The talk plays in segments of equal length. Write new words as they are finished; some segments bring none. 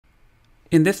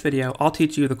In this video, I'll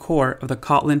teach you the core of the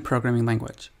Kotlin programming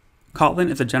language. Kotlin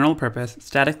is a general-purpose,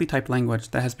 statically typed language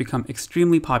that has become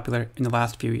extremely popular in the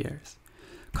last few years.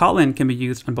 Kotlin can be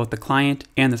used on both the client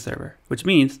and the server, which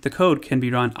means the code can be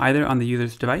run either on the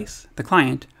user's device, the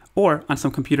client, or on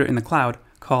some computer in the cloud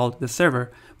called the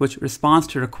server, which responds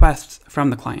to requests from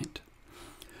the client.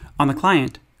 On the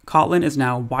client, Kotlin is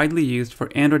now widely used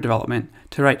for Android development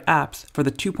to write apps for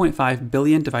the 2.5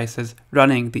 billion devices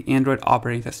running the Android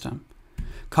operating system.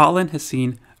 Kotlin has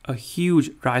seen a huge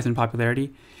rise in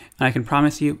popularity, and I can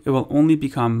promise you it will only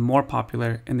become more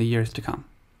popular in the years to come.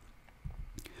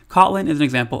 Kotlin is an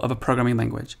example of a programming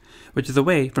language, which is a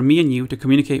way for me and you to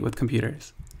communicate with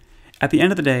computers. At the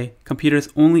end of the day, computers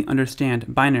only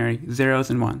understand binary zeros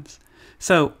and ones.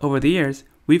 So, over the years,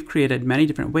 we've created many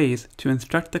different ways to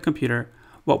instruct the computer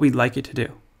what we'd like it to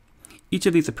do. Each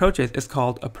of these approaches is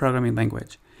called a programming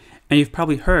language, and you've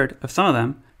probably heard of some of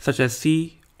them, such as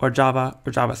C, or Java,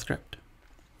 or JavaScript.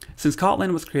 Since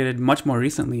Kotlin was created much more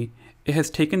recently, it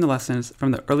has taken the lessons from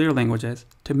the earlier languages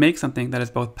to make something that is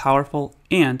both powerful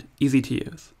and easy to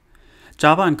use.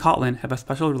 Java and Kotlin have a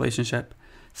special relationship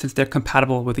since they're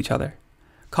compatible with each other.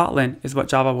 Kotlin is what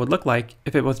Java would look like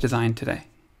if it was designed today.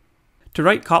 To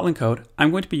write Kotlin code, I'm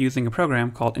going to be using a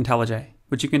program called IntelliJ,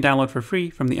 which you can download for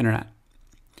free from the internet.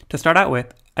 To start out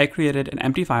with, I created an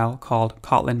empty file called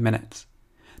Kotlin minutes.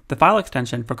 The file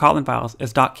extension for Kotlin files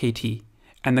is .kt,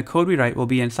 and the code we write will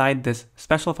be inside this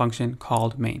special function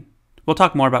called main. We'll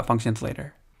talk more about functions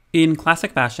later. In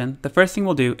classic fashion, the first thing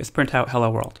we'll do is print out hello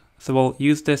world. So we'll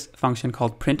use this function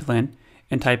called println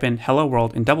and type in hello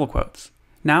world in double quotes.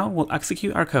 Now we'll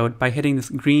execute our code by hitting this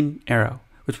green arrow,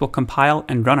 which will compile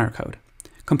and run our code.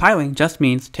 Compiling just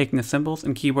means taking the symbols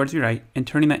and keywords we write and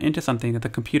turning that into something that the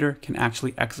computer can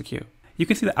actually execute. You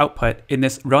can see the output in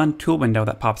this run tool window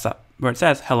that pops up, where it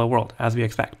says hello world, as we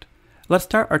expect. Let's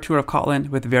start our tour of Kotlin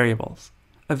with variables.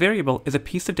 A variable is a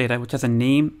piece of data which has a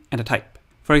name and a type.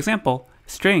 For example,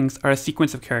 strings are a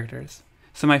sequence of characters.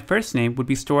 So my first name would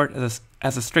be stored as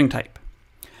a string type.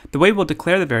 The way we'll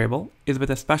declare the variable is with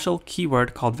a special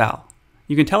keyword called val.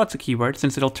 You can tell it's a keyword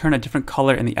since it'll turn a different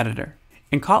color in the editor.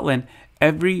 In Kotlin,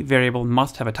 every variable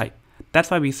must have a type. That's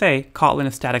why we say Kotlin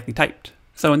is statically typed.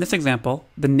 So in this example,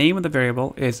 the name of the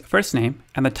variable is first name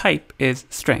and the type is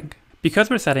string. Because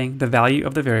we're setting the value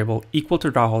of the variable equal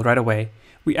to Rahul right away,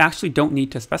 we actually don't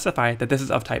need to specify that this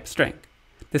is of type string.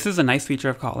 This is a nice feature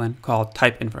of Kotlin called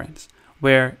type inference,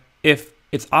 where if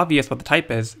it's obvious what the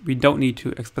type is, we don't need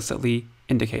to explicitly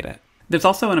indicate it. There's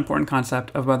also an important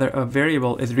concept of whether a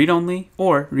variable is read-only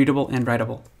or readable and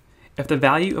writable. If the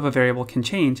value of a variable can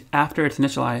change after it's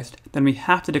initialized, then we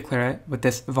have to declare it with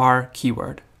this var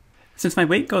keyword. Since my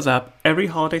weight goes up every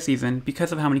holiday season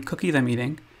because of how many cookies I'm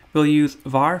eating, we'll use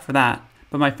var for that,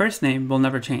 but my first name will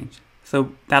never change,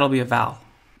 so that'll be a val.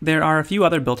 There are a few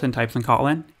other built-in types in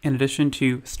Kotlin, in addition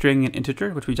to string and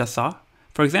integer, which we just saw.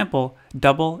 For example,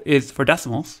 double is for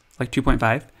decimals, like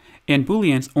 2.5, and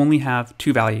booleans only have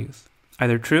two values,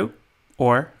 either true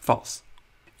or false.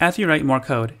 As you write more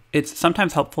code, it's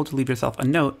sometimes helpful to leave yourself a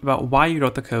note about why you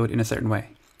wrote the code in a certain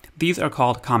way. These are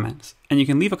called comments, and you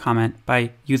can leave a comment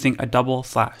by using a double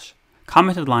slash.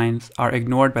 Commented lines are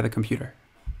ignored by the computer.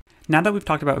 Now that we've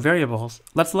talked about variables,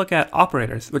 let's look at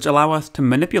operators, which allow us to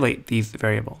manipulate these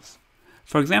variables.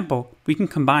 For example, we can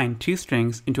combine two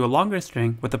strings into a longer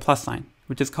string with a plus sign,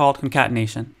 which is called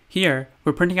concatenation. Here,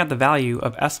 we're printing out the value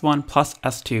of s1 plus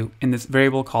s2 in this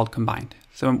variable called combined.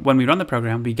 So when we run the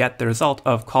program, we get the result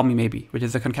of call me maybe, which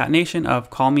is a concatenation of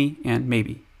call me and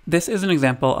maybe. This is an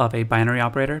example of a binary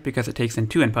operator because it takes in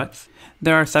two inputs.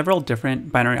 There are several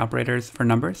different binary operators for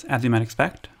numbers, as you might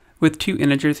expect. With two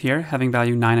integers here having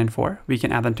value 9 and 4, we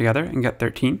can add them together and get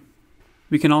 13.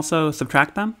 We can also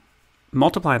subtract them,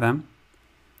 multiply them,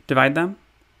 divide them,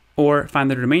 or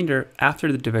find the remainder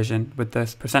after the division with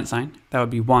this percent sign. That would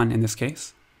be 1 in this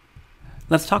case.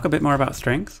 Let's talk a bit more about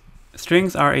strings.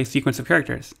 Strings are a sequence of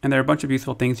characters, and there are a bunch of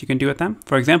useful things you can do with them.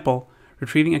 For example,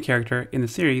 retrieving a character in the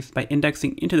series by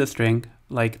indexing into the string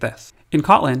like this. In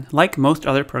Kotlin, like most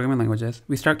other programming languages,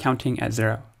 we start counting at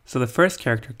 0. So the first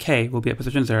character, k, will be at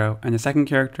position 0, and the second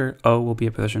character, o, will be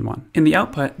at position 1. In the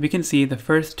output, we can see the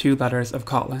first two letters of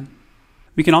Kotlin.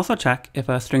 We can also check if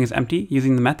a string is empty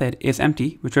using the method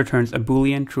isEmpty, which returns a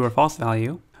boolean true or false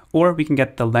value, or we can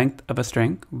get the length of a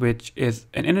string, which is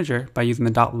an integer, by using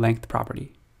the .length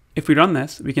property. If we run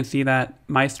this, we can see that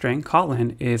my string,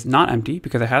 Kotlin, is not empty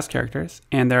because it has characters,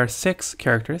 and there are 6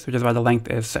 characters, which is why the length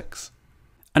is 6.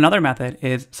 Another method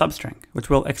is substring, which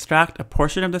will extract a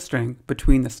portion of the string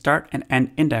between the start and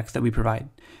end index that we provide.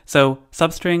 So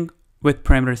substring with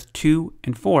parameters 2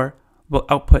 and 4 will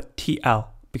output TL,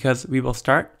 because we will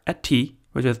start at T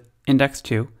which is index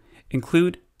 2,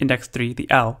 include index 3, the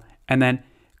L, and then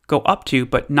go up to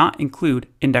but not include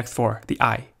index 4, the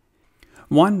I.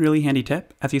 One really handy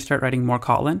tip as you start writing more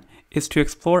Kotlin is to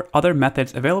explore other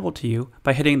methods available to you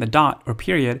by hitting the dot or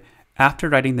period after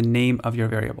writing the name of your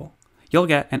variable. You'll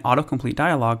get an autocomplete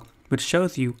dialog which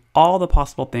shows you all the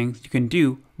possible things you can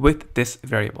do with this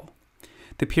variable.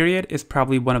 The period is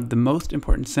probably one of the most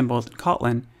important symbols in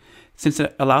Kotlin since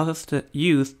it allows us to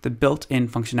use the built-in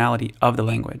functionality of the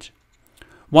language.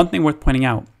 One thing worth pointing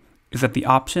out is that the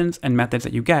options and methods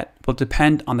that you get will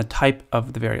depend on the type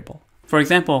of the variable. For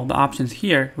example, the options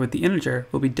here with the integer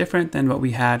will be different than what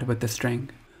we had with the string.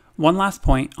 One last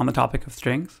point on the topic of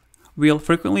strings, we'll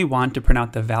frequently want to print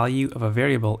out the value of a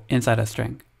variable inside a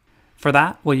string. For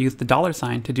that, we'll use the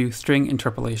 $sign to do string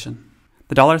interpolation.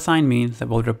 The $sign means that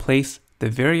we'll replace the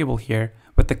variable here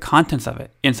with the contents of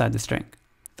it inside the string.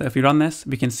 So if we run this,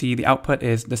 we can see the output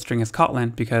is the string is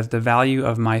Kotlin because the value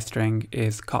of my string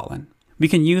is Kotlin. We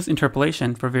can use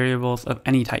interpolation for variables of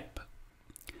any type.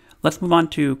 Let's move on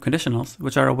to conditionals,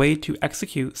 which are a way to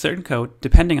execute certain code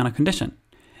depending on a condition.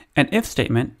 An if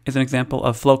statement is an example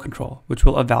of flow control, which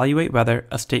will evaluate whether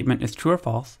a statement is true or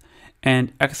false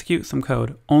and execute some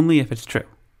code only if it's true.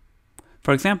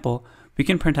 For example, we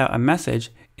can print out a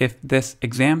message if this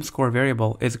exam score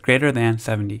variable is greater than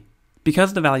 70.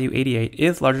 Because the value 88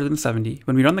 is larger than 70,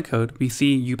 when we run the code, we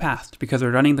see you passed because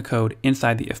we're running the code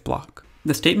inside the if block.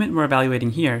 The statement we're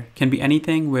evaluating here can be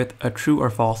anything with a true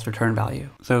or false return value.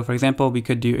 So for example, we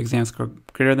could do exam score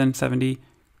greater than 70,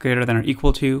 greater than or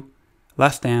equal to,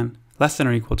 less than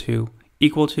or equal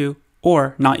to,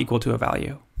 or not equal to a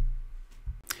value.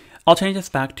 I'll change this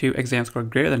back to exam score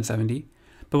greater than 70,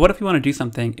 but what if we want to do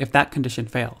something if that condition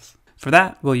fails? For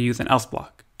that, we'll use an else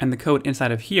block, and the code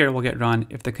inside of here will get run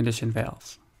if the condition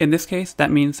fails. In this case,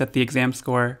 that means that the exam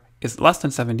score is less than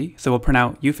 70, so we'll print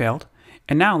out you failed.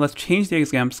 And now let's change the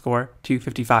exam score to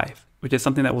 55, which is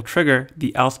something that will trigger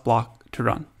the else block to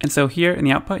run. And so here in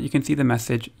the output, you can see the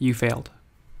message, you failed.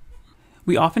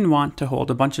 We often want to hold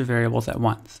a bunch of variables at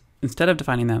once, instead of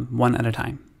defining them one at a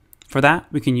time. For that,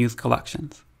 we can use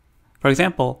collections. For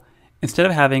example, instead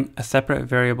of having a separate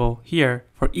variable here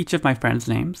for each of my friends'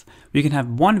 names, we can have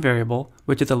one variable,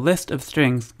 which is a list of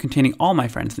strings containing all my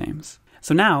friends' names.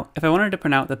 So now, if I wanted to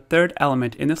print out the third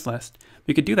element in this list,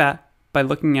 we could do that by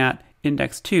looking at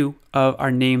index 2 of our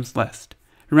names list.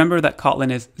 Remember that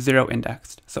Kotlin is 0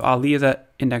 indexed, so Ali is at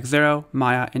index 0,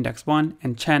 Maya index 1,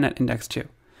 and Chen at index 2.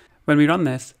 When we run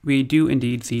this, we do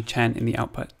indeed see Chen in the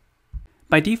output.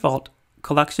 By default,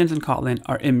 collections in Kotlin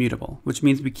are immutable, which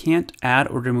means we can't add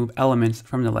or remove elements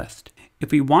from the list.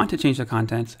 If we want to change the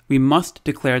contents, we must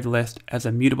declare the list as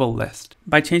a mutable list.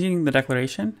 By changing the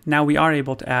declaration, now we are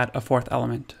able to add a fourth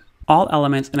element. All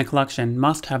elements in a collection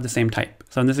must have the same type.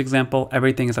 So in this example,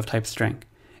 everything is of type string.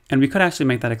 And we could actually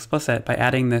make that explicit by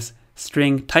adding this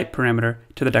string type parameter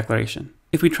to the declaration.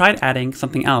 If we tried adding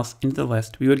something else into the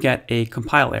list, we would get a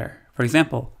compile error. For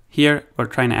example, here we're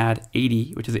trying to add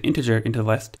 80, which is an integer, into the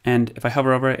list. And if I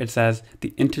hover over it, it says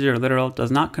the integer literal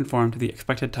does not conform to the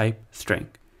expected type string.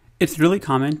 It's really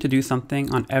common to do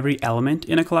something on every element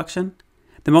in a collection.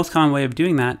 The most common way of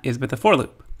doing that is with a for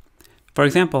loop. For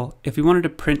example, if we wanted to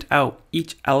print out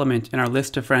each element in our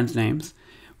list of friends' names,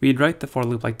 we'd write the for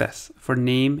loop like this. For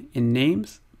name in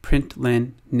names,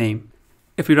 println name.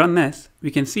 If we run this, we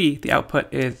can see the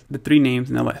output is the 3 names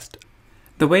in the list.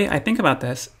 The way I think about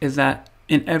this is that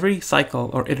in every cycle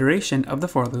or iteration of the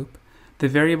for loop, the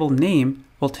variable name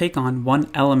will take on one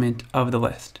element of the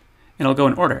list. It'll go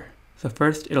in order. So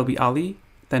first it'll be Ali,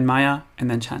 then Maya,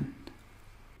 and then Chen.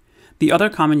 The other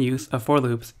common use of for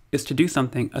loops is to do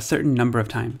something a certain number of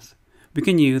times. We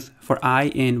can use for I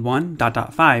in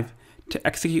 1.5 to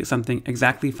execute something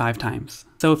exactly 5 times.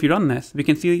 So if you run this, we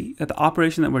can see that the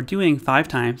operation that we're doing 5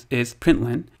 times is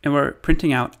println, and we're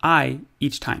printing out I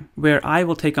each time, where I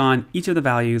will take on each of the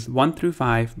values 1 through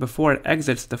 5 before it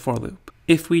exits the for loop.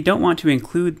 If we don't want to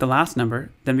include the last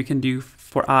number, then we can do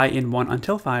for I in 1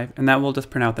 until 5, and that will just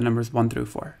print out the numbers 1 through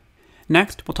 4.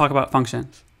 Next, we'll talk about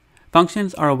functions.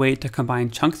 Functions are a way to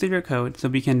combine chunks of your code so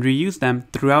we can reuse them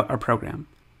throughout our program.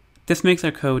 This makes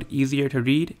our code easier to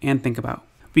read and think about.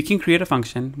 We can create a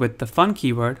function with the fun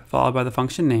keyword followed by the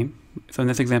function name. So in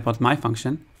this example, it's my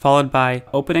function, followed by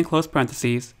open and close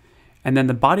parentheses, and then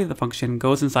the body of the function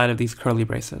goes inside of these curly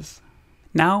braces.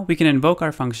 Now we can invoke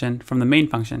our function from the main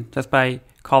function just by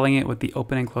calling it with the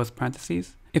open and close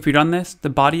parentheses. If we run this, the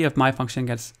body of my function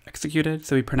gets executed,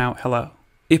 so we print out hello.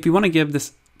 If we want to give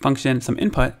this function some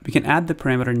input, we can add the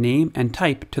parameter name and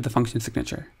type to the function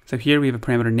signature. So here we have a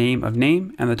parameter name of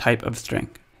name and the type of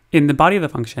string. In the body of the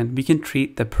function, we can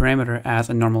treat the parameter as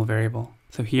a normal variable.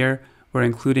 So here we're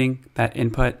including that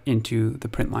input into the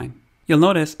print line. You'll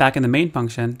notice back in the main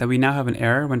function that we now have an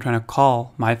error when trying to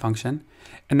call my function,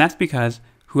 and that's because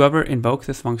whoever invokes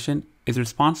this function is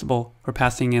responsible for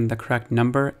passing in the correct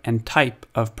number and type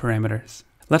of parameters.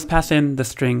 Let's pass in the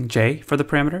string j for the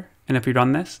parameter, and if we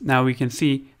run this, now we can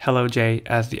see hello j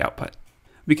as the output.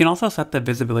 We can also set the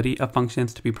visibility of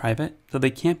functions to be private, so they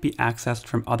can't be accessed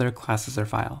from other classes or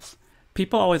files.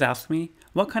 People always ask me,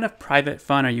 what kind of private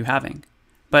fun are you having?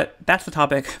 But that's the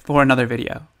topic for another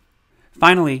video.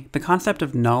 Finally, the concept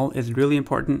of null is really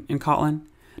important in Kotlin.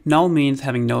 Null means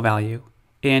having no value,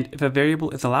 and if a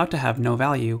variable is allowed to have no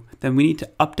value, then we need to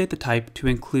update the type to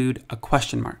include a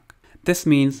question mark. This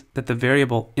means that the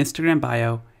variable Instagram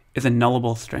bio is a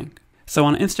nullable string. So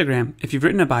on Instagram, if you've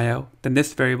written a bio, then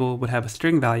this variable would have a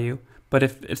string value, but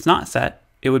if it's not set,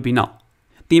 it would be null.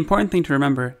 The important thing to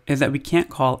remember is that we can't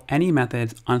call any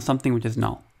methods on something which is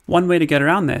null. One way to get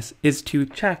around this is to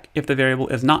check if the variable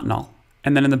is not null.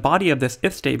 And then in the body of this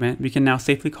if statement, we can now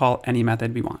safely call any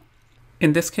method we want.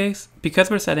 In this case, because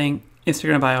we're setting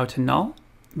Instagram bio to null,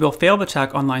 we'll fail the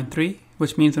check on line 3,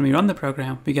 which means when we run the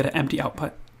program, we get an empty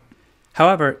output.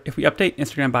 However, if we update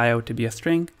Instagram bio to be a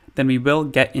string, then we will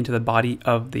get into the body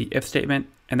of the if statement,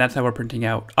 and that's how we're printing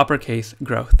out uppercase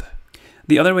growth.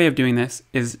 The other way of doing this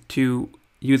is to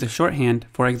use a shorthand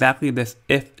for exactly this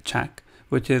if check,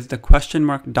 which is the question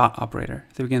mark dot operator.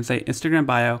 So we can say Instagram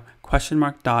bio question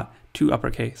mark dot to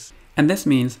uppercase. And this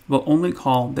means we'll only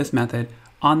call this method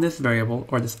on this variable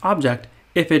or this object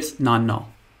if it's non-null.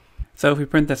 So if we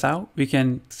print this out, we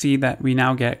can see that we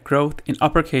now get growth in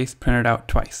uppercase printed out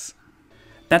twice.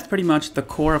 That's pretty much the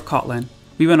core of Kotlin.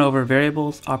 We went over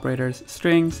variables, operators,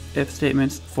 strings, if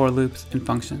statements, for loops, and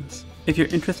functions. If you're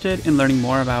interested in learning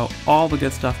more about all the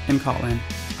good stuff in Kotlin,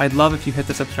 I'd love if you hit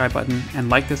the subscribe button and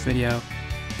like this video.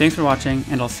 Thanks for watching,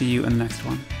 and I'll see you in the next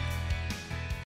one.